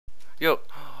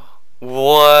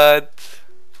What?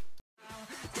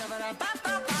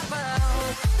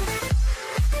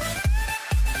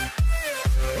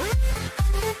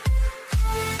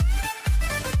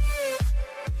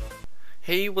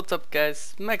 Hey, what's up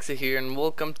guys, Maxi here and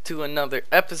welcome to another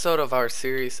episode of our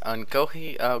series on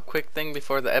Kohi. Quick thing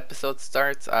before the episode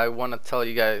starts, I want to tell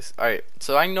you guys, alright,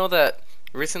 so I know that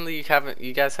recently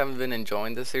you guys haven't been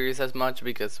enjoying the series as much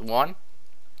because one,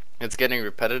 it's getting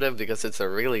repetitive because it's a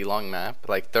really long map,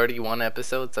 like 31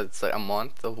 episodes, it's like a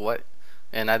month of what,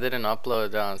 and I didn't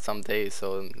upload some days,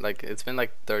 so like it's been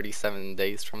like 37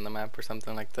 days from the map or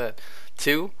something like that.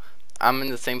 Two, I'm in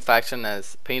the same faction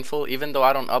as Painful, even though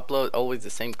I don't upload always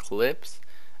the same clips.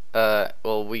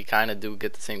 Well, we kind of do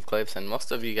get the same clips, and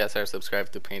most of you guys are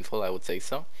subscribed to Painful, I would say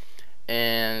so.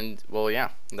 And well, yeah,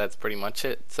 that's pretty much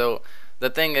it. So the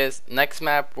thing is, next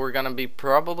map we're gonna be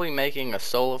probably making a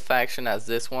solo faction as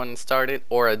this one started,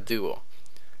 or a duo.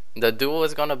 The duo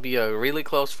is gonna be a really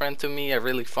close friend to me, a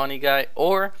really funny guy,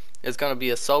 or it's gonna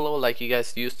be a solo like you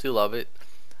guys used to love it.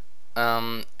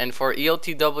 And for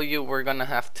EOTW, we're gonna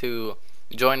have to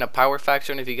join a power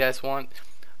faction if you guys want.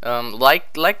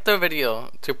 Like the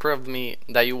video to prove me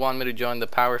that you want me to join the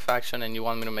power faction and you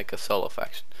want me to make a solo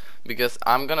faction, because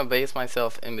I'm gonna base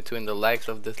myself in between the legs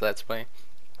of this let's play.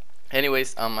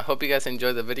 Anyways, I hope you guys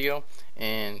enjoyed the video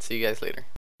and see you guys later.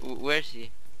 Where's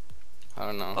he? I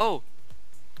don't know. Oh,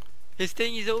 his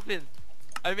thing is open.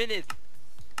 I'm in it.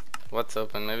 What's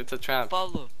open? Maybe it's a trap.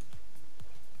 Pablo.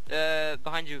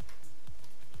 Behind you.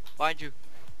 Behind you.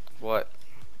 What?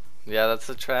 Yeah, that's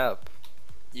a trap.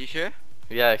 You sure?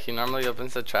 Yeah, he normally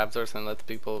opens the trapdoors and lets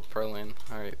people pearl in.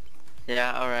 Alright.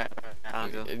 Yeah, alright. I'll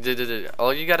go.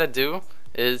 All you gotta do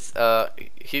is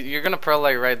you're gonna pearl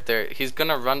like right there. He's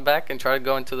gonna run back and try to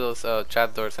go into those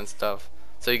trapdoors and stuff.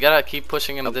 So you gotta keep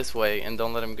pushing him this way and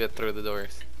don't let him get through the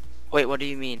doors. Wait, what do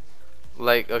you mean?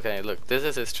 Like, okay, look, this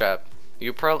is his trap.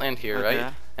 You pearl in here, Okay.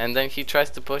 right? And then he tries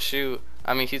to push you.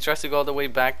 I mean, he tries to go all the way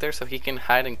back there so he can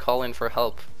hide and call in for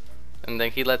help. And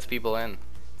then he lets people in.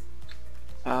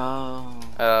 Oh.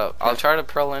 I'll try to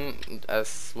pearl in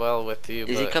as well with you.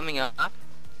 Is he coming up?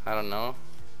 I don't know.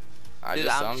 I Dude,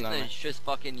 just I'm saw him just down gonna there. just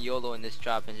fucking YOLO in this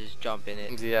trap and just jump in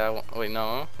it. Yeah, wait,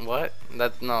 no. What?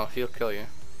 No, he'll kill you.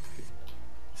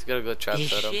 He's got a good trap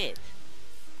set up. Shit.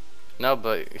 No,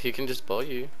 but he can just bow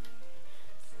you.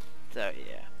 So,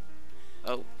 yeah.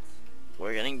 Oh,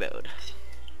 we're getting bowed.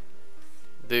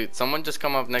 Dude, someone just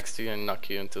come up next to you and knock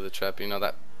you into the trap, you know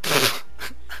that?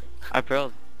 I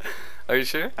pearled. Are you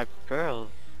sure? I pearled.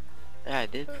 Yeah, I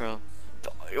did pearl.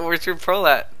 Where's your pearl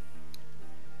at?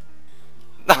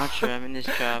 Not sure, I'm in this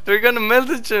trap. They're gonna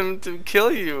message him to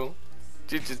kill you.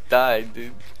 You just died,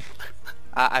 dude.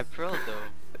 I pearled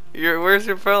though. Where's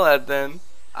your pearl at then?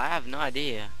 I have no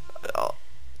idea. Oh.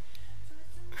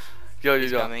 Yo,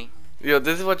 He's coming. Yo,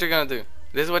 this is what you're gonna do.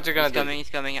 This is what you're gonna do.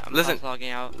 He's coming. I'm Listen. logging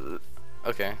out.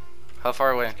 Okay. How far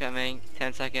away? He's coming.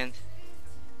 10 seconds.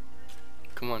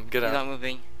 Come on, get He's out. not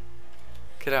moving.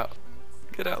 Get out.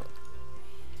 Get out.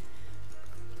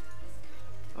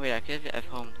 Wait, I could have F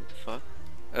home. What the fuck?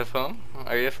 F home?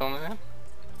 Are you F home man?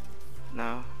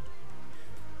 No.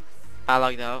 I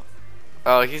logged out.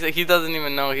 Oh, he doesn't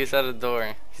even know he's at the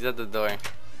door. He's at the door.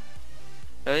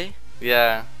 Really?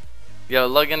 Yeah. Yo,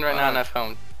 log in right now and F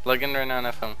home. Log in right now and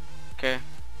F home. Okay.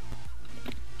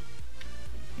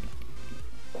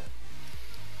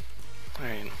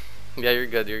 Alright. Yeah, you're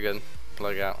good, you're good.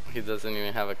 Log out. He doesn't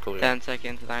even have a clue. 10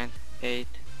 seconds. 9, 8,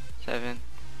 7,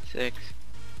 6,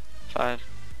 5,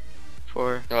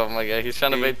 4. Oh my god, he's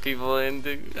trying to 3, bait people in,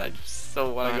 dude. I just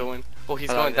so want to go in. Oh, he's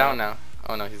I going logged down out. now.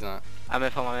 Oh no, he's not. I'm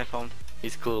F home.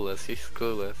 He's clueless. He's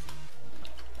clueless.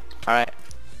 Alright.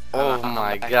 Oh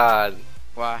my god.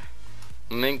 Why?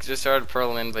 Mink just started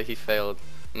pearling, but he failed.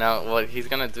 Now what he's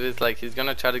gonna do is like he's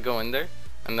gonna try to go in there,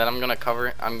 and then I'm gonna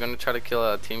try to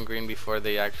kill a Team Green before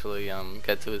they actually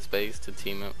get to his base to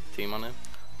team on him.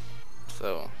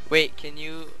 So. Wait, can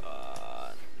you?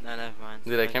 No, never mind.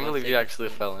 Dude, I can't believe you actually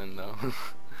fell in though. Come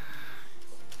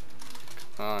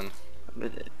on.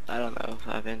 But I don't know what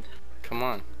happened. Come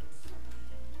on.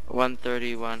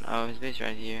 131. Oh, his base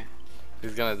right here.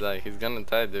 He's gonna die. He's gonna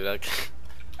die, dude.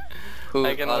 Who?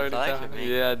 I can already tell. Mink?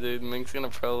 Yeah, dude. Mink's gonna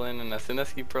pearl in, and as soon as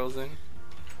he pearls in.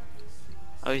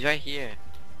 Oh, he's right here.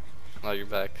 Oh, you're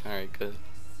back. Alright, good.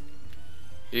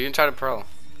 You can try to pearl,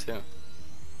 too.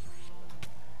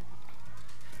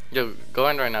 Yo, go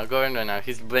in right now. Go in right now.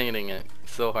 He's baiting it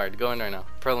so hard. Go in right now.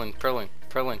 Pearl in. Pearl in?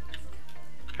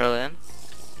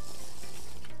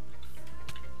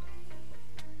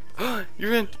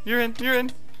 You're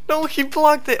in. No, he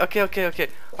blocked it. Okay.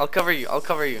 I'll cover you.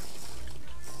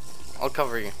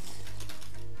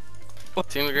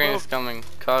 Team green is coming.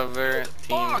 Cover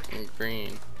team Fuck.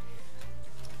 green.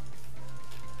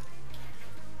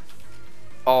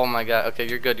 Oh my god. Okay,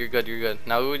 you're good. You're good. You're good.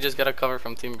 Now we just gotta cover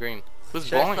from team green. Who's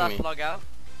Should I blowing slash me? log out?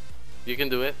 You can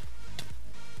do it.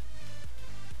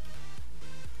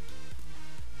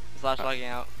 Slash logging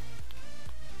out.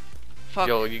 Fuck.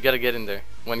 Yo, you gotta get in there.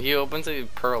 When he opens it, you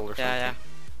pearl or something. Yeah.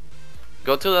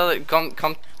 Go to the other. Come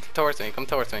towards me. Come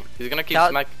towards me. He's gonna keep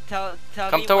smack. Tell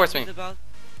Come me towards what me. he's about.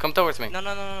 Come towards me.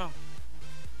 No.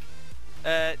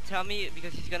 Tell me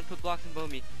because he's gonna put blocks and bow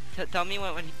me. Tell me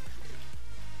when he.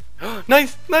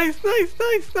 Nice.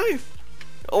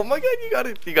 Oh my god, you got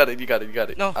it. You got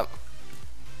it. No.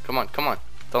 Come on.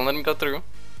 Don't let him go through.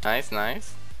 Nice.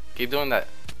 Keep doing that.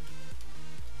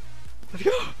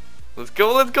 Let's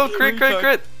go. Let's go.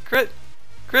 Crit.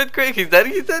 He's dead.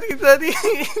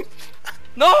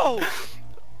 No!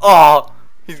 Oh,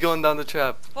 he's going down the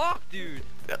trap. Fuck, dude.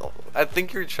 I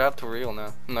think you're trapped for real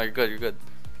now. No, you're good.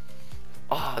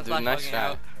 Oh, That's dude, not nice logging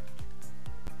shot. out.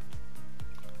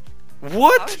 How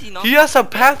What? is he not He has a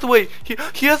pathway.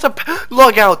 He has a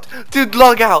log out. Dude,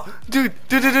 log out. Dude.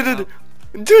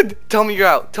 Tell me you're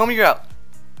out. 20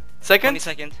 Second?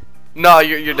 seconds. No,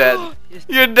 you're dead. Yes.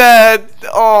 You're dead.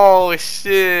 Oh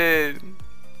shit.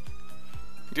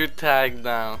 You're tagged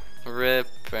now. Rip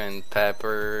and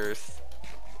peppers.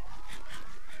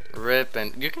 Rip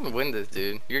and you can win this,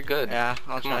 dude. You're good. Yeah,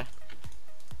 I'll Come try. on.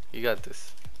 You got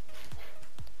this.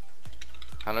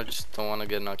 I just don't want to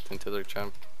get knocked into their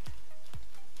trap.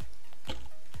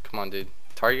 Come on, dude.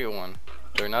 Target one.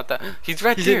 They're not that. He's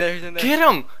right there. He's in there. Get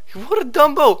him. What a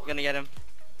Dumbo. I'm gonna get him.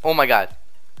 Oh my god.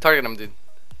 Target him, dude.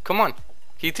 Come on.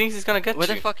 He thinks he's gonna get Where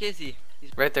you. the fuck is he?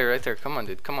 He's Right there. Come on,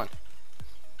 dude. Come on.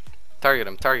 Target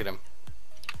him.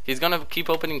 He's gonna keep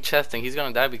opening chests and he's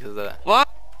gonna die because of that. what?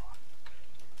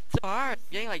 So hard.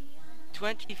 Getting like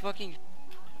 20 fucking.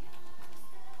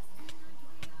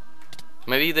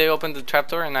 Maybe they opened the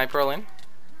trapdoor and I pearl in?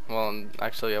 Well,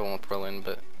 actually I won't pearl in,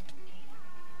 but...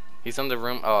 He's in the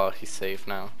room. Oh, he's safe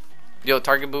now. Yo,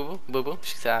 target Boo Boo.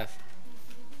 She's ass.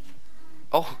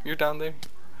 Oh, you're down there.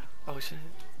 Oh shit.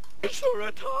 You're so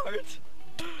retarded.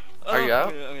 Are you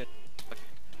out?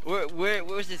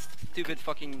 Where's this stupid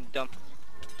fucking dump?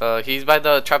 He's by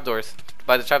the trapdoors.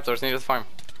 Near the farm.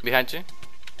 Behind you.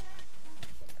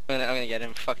 I'm gonna get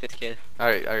him. Fuck this kid.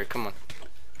 Alright, come on.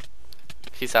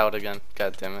 He's out again.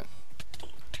 God damn it.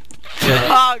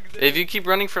 Fuck, dude. If you keep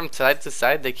running from side to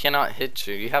side, they cannot hit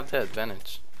you. You have the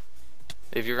advantage.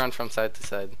 If you run from side to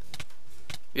side.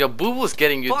 Yo, Boo Boo's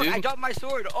getting you, Fuck, dude. I got my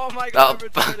sword. Oh my god, Oh. I'm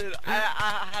retarded.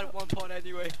 I had 1 point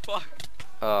anyway. Fuck.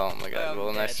 Oh my god,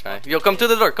 well, nice dead. try. Fuck, Yo, come to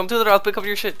the door. I'll pick up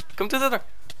your shit. Come to the door.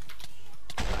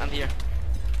 I'm here.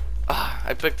 Ah,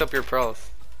 I picked up your pearls.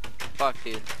 Fuck,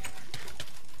 dude.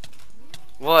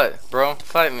 What, bro?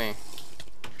 Fight me.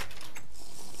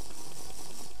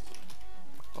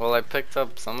 Well, I picked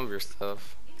up some of your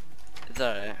stuff. It's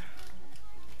alright.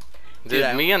 Dude,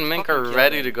 Dude, me and Mink fucking are kill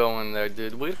ready them. to go in there,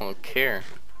 dude. We don't care.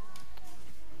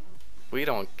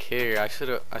 I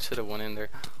should've went in there.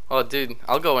 Oh, dude,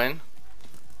 I'll go in.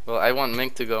 Well, I want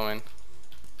Mink to go in.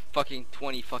 Fucking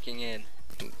 20 fucking in.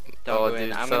 Don't Oh, go in.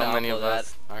 dude, I'm so gonna many upload of that.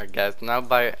 us. Alright, guys, now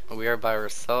we are by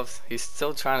ourselves. He's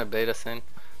still trying to bait us in.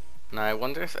 Now, I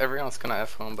wonder if everyone's gonna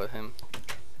F home but him.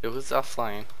 It was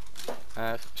offline.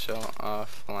 F show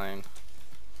offline.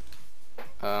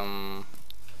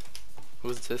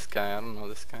 Who's this guy? I don't know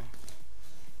this guy.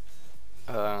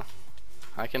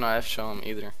 I cannot F show him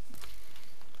either.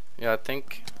 Yeah, I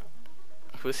think.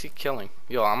 Who's he killing?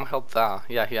 Yo, I'm gonna help Va.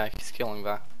 Yeah, he's killing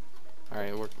Va.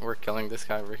 Alright, we're killing this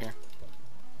guy over here.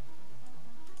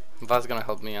 Va's gonna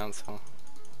help me out, so.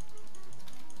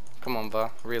 Come on,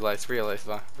 Va. Realize,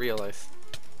 Va. Realize.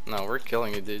 No, we're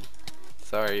killing you, dude.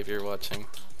 Sorry if you're watching.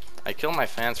 I kill my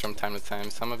fans from time to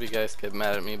time. Some of you guys get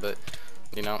mad at me, but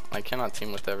you know, I cannot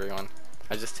team with everyone.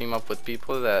 I just team up with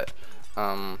people that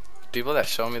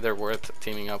show me their worth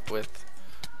teaming up with.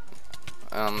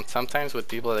 Sometimes with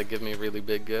people that give me really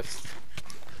big gifts,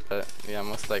 but yeah,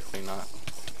 most likely not.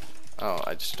 Oh,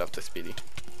 I just dropped a speedy.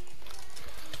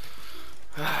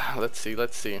 Let's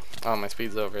see. Oh, my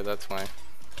speed's over, that's why.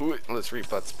 Ooh, let's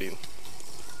rebutt speed.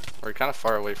 We're kind of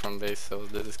far away from base, so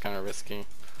this is kind of risky.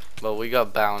 But we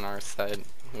got Bao on our side.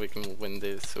 We can win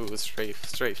this. Ooh,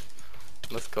 strafe.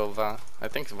 Let's go, Va. I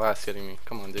think Va's hitting me.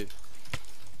 Come on, dude.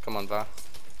 Come on, Va.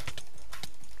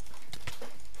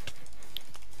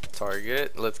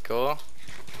 Target. Let's go.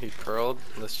 He pearled.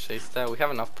 Let's chase that. We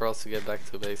have enough pearls to get back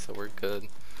to base, so we're good.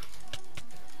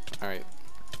 Alright.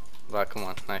 Va, come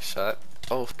on. Nice shot.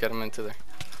 Oh, get him into there.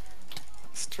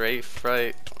 Strafe,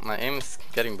 right. My aim is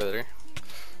getting better.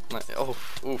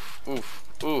 Oof.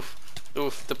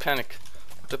 Oof, the panic.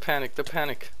 The panic, the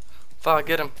panic. Fuck,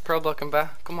 get him. Pearl block him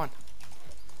back. Come on.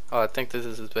 Oh, I think this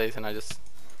is his base and I just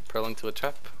pearl into a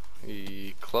trap.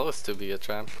 Close to be a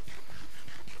trap.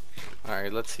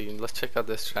 Alright, let's see. Let's check out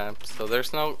this trap. So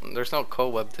there's no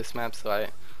co-web this map, so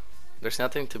there's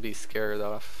nothing to be scared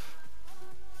of.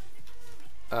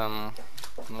 No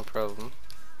problem.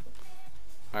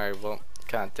 Alright, well,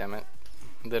 god damn it.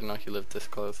 Didn't know he lived this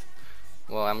close.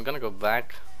 Well, I'm gonna go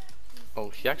back. Oh,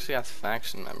 he actually has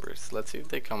faction members. Let's see if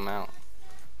they come out.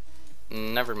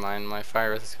 Never mind, my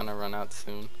fire is gonna run out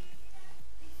soon.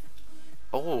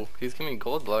 Oh, he's giving me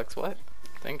gold blocks. What?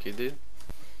 Thank you, dude.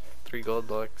 3 gold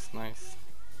blocks. Nice.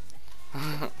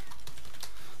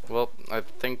 Well, I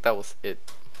think that was it.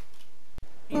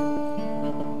 Please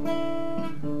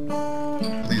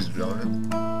drown him.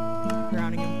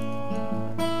 Drowning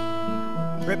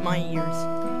him. Rip my ears.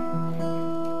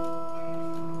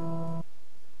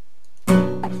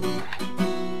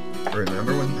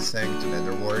 Remember when we sang to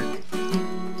Netherward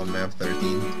on map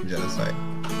 13, Genocide?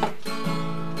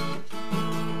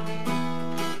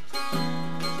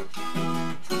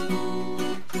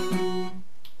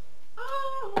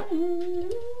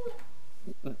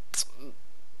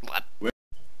 What?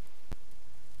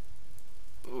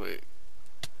 Wait.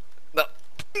 No.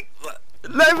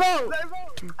 Level!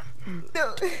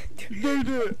 No. Don't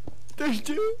do it. Don't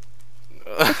do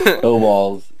No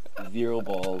balls. 0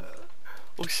 balls.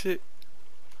 Oh shit.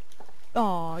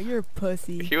 Aw, you're a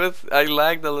pussy. I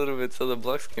lagged a little bit so the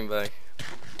blocks came back.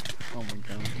 Oh my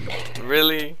god.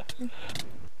 Really?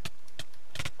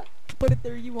 Put it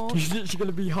there you want. He's literally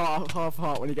gonna be half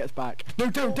heart when he gets back. No,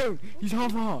 don't. He's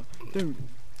half heart. Don't.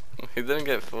 He didn't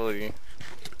get fully.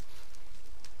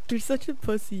 You're such a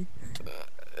pussy.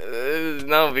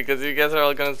 No, because you guys are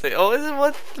all gonna say, oh, isn't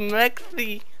what's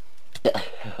Mexi?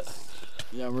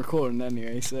 Yeah, I'm recording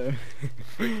anyway, so.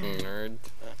 Freaking nerd.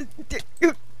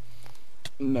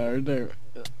 No,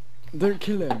 don't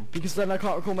kill him, because then I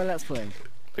can't record my let's play.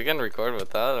 We can record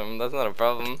without him, that's not a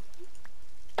problem.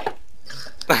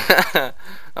 Am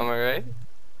I right?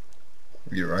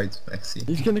 You're right, Maxi.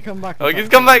 He's gonna come back. Oh, he's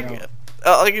come back!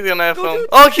 Oh, he's gonna have fun.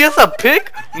 Oh, he has a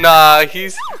pick? Nah, he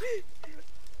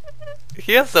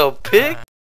has a pick?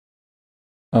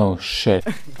 Oh shit.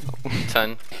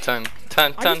 Ton. Yo,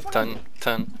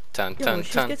 let's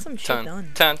just get some shit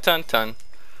done. Ton.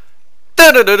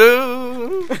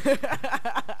 Do-do-do-do.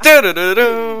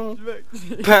 Do-do-do-do.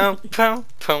 Pum pum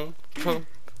pum pum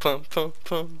pum pum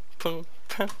pum pum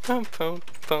pum pum pum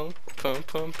pum pum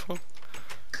pum pum.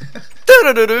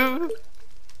 Do-do-do-do.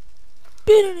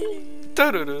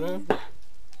 Do-do-do-do.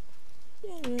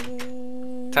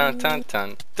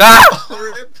 Ton. Ah!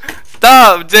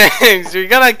 Stop, James! You're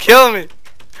gonna kill me!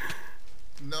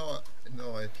 No,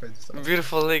 I tried to stop.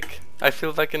 Beautiful lake. I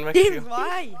feel back in James, Mexico.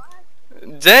 why?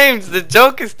 James, the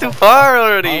joke is too far I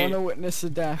already. wanna witness the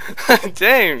death.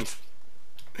 James.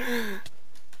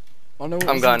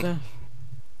 I'm gone.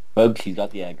 Folks, he's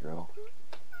got the aggro.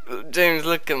 James,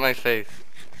 look at my face.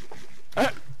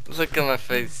 Look at my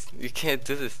face. You can't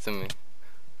do this to me.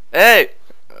 Hey!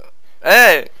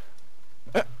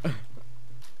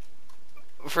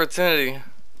 Fraternity.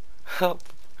 Help.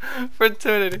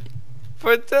 Fraternity.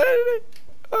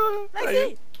 Oh,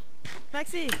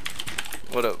 Maxi!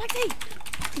 what up? Maxi!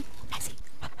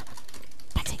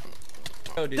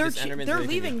 Oh, dude, this Enderman's They're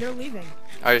leaving. leaving.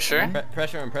 Are you sure?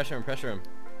 Pressure him.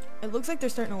 It looks like they're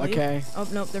starting to leave. Okay. Oh,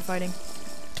 nope, they're fighting.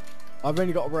 I've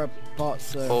only got rare parts,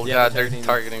 so. Oh Yeah, god, they're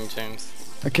targeting James.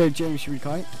 Okay, James, should we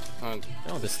kite? No,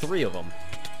 there's 3 of them.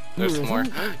 There's Ooh, more.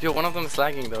 isn't it? Yo, one of them is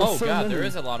lagging though. Oh so god, many. there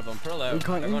is a lot of them. Pearl out. We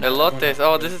can't Everyone- even- Elotes.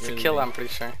 Oh, this is a really kill, good. I'm pretty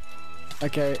sure.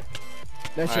 Okay.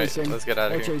 They're Alright, chasing. let's get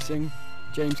out of They're here. chasing.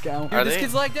 James, get out. Are This they?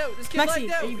 kid's lagged out. This kid's Maxi,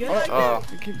 lagged out. are you good? Oh,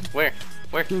 Okay. where?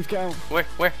 James, get out. Where?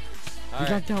 He's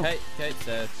lagged out. Kate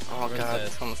says. Oh everyone god,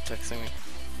 says. someone's texting me.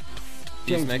 Jeez,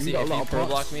 James, Mexi, you got a if lot you of pearl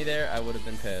parts. blocked me there, I would have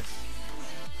been pissed.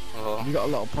 Oh. You got a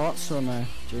lot of parts on there,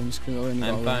 James. Can only got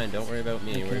I'm a lot. fine. Don't worry about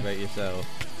me. Okay. Worry about yourself.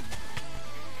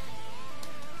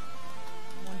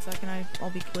 1 second, I'll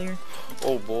be clear.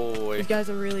 Oh boy. These guys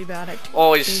are really bad at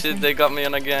Oh chasing. shit, they got me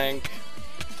on a gank.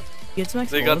 Get some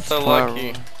They got exposed. so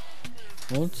lucky.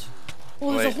 What?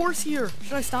 Oh, there's Wait. a horse here.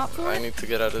 Should I stop for I it? need to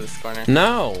get out of this corner.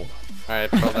 No. Alright,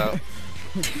 pulled out.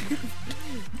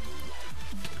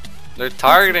 They're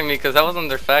targeting me because I was on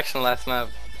their faction last map.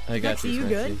 I got Maxi, this, you Mexi.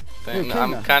 good? Then kill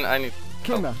I'm them. kinda, I need,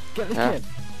 Kill him. Get this kid.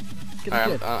 Get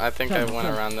alright, the kid. I think I Kill him, went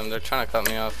kill him. around them. They're trying to cut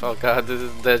me off. Oh god, this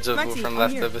is deja vu Maxi, from I'm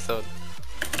last here. episode.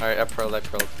 Alright, I pearled.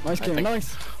 Nice I kill, think-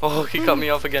 nice. Oh, he cut me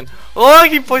off again. Oh,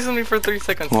 he poisoned me for 3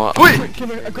 seconds. What? Wait! Quick, kill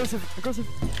him. Aggressive.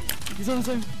 He's on his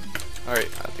own. Alright,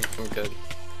 I think I'm good.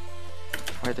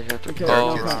 Why they have to Okay, There Oh.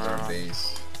 are no kids in problem. our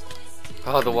base.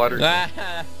 Oh, the water.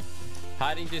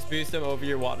 Hiding just boost him over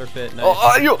your water pit. Nice.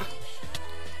 Oh, you.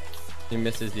 He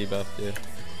missed his debuff too.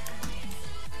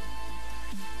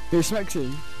 Here's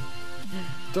Smexy.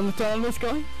 Done the turn on this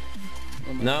guy?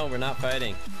 No, we're not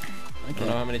fighting. I don't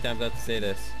know how many times I have to say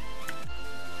this.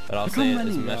 But I'll Look say how it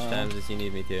as many, much times as you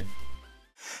need me to.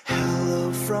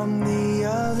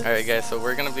 Alright guys, so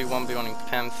we're gonna be 1v1ing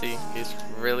Pansy. He's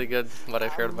really good, what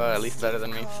I've heard about, at least better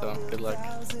than me, so good luck.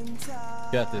 You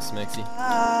got this, Smexy.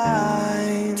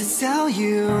 To tell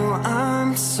you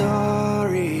I'm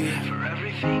sorry for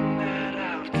everything that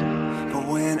I've done, but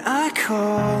when I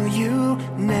call you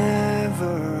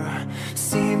never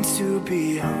seem to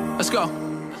be home. Let's go.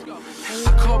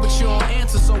 I call but you don't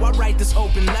answer, so I write this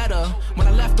open letter. When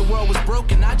I left the world was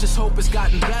broken, I just hope it's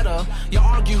gotten better. Y'all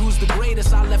argue who's the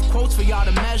greatest, I left quotes for y'all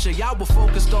to measure. Y'all were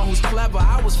focused on who's clever,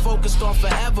 I was focused on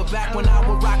forever. Back when I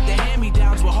would rock the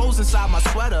hand-me-downs with holes inside my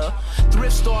sweater.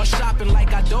 Thrift store shopping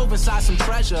like I dove inside some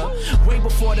treasure. Way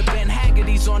before the Ben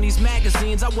Haggerty's on these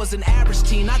magazines, I was an average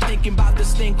teen, not thinking about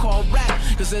this thing called rap.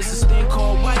 Cause there's this thing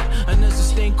called white, and there's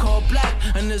this thing called black,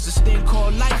 and there's this thing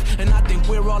called life, and I think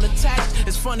we're all attached.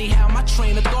 It's funny how my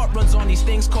train of thought runs on these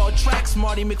things called tracks.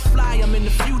 Marty McFly, I'm in the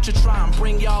future, try and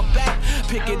bring y'all back.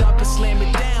 Pick it up and slam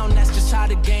it down, that's just how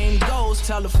the game goes.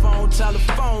 Telephone,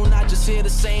 telephone, I just hear the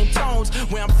same tones.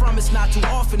 Where I'm from, it's not too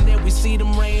often that we see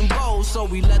them rainbows. So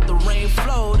we let the rain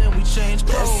flow, then we change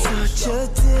clothes. There's such a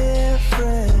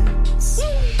difference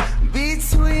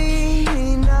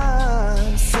between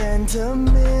us and a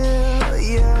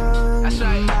million. That's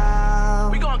right.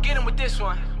 Miles. We gonna get him with this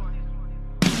one.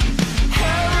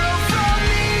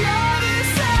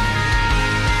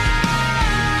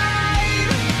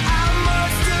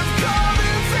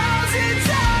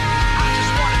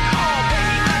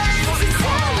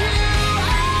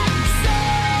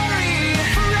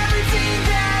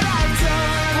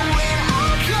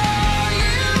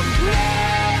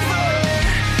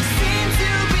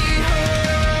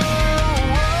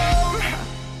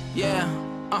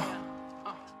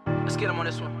 Get him on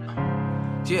this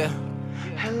one. Yeah.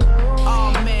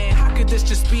 Oh man, how could this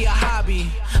just be a hobby?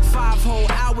 5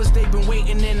 whole hours they've been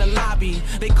waiting in the lobby.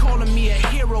 They calling me a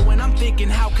hero and I'm thinking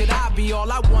how could I be?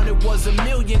 All I wanted was $1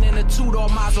 million and a 2-door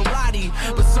Maserati.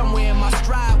 But somewhere in my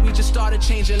stride we just started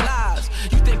changing lives.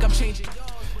 You think I'm changing?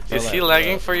 Is he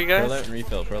lagging for you guys? Pro out and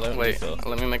refill, pro out and Wait, refill.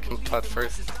 let me make him pot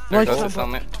first. There goes his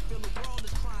helmet.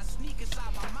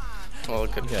 Well,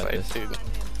 good You got fight, this. dude.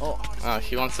 Oh.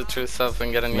 He wants to true self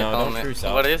and get a new No, don't helmet. true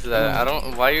self. What is that? I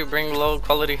don't. Why you bring low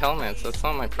quality helmets? That's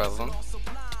not my problem.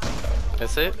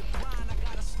 Is it?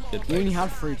 Good You only fight.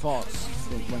 have 3 parts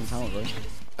when it's out, right?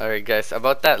 Alright guys,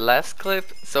 about that last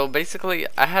clip, so basically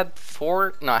I had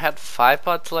 5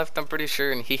 pots left, I'm pretty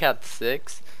sure, and he had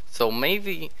 6. So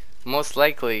maybe, most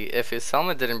likely, if his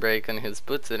helmet didn't break and his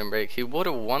boots didn't break, he would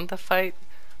have won the fight.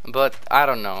 But I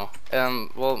don't know.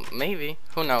 Well, maybe.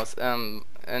 Who knows?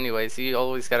 Anyways, you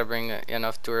always gotta bring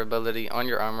enough durability on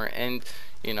your armor, and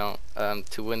you know,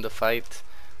 to win the fight.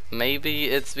 Maybe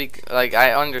it's like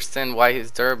I understand why his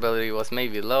durability was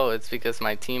maybe low. It's because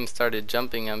my team started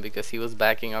jumping him because he was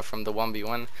backing up from the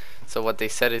 1v1. So what they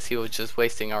said is he was just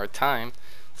wasting our time.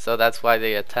 So that's why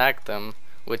they attacked him,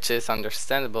 which is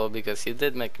understandable because he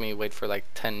did make me wait for like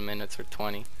 10 minutes or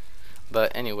 20.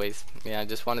 But anyways, yeah, I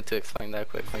just wanted to explain that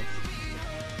quickly.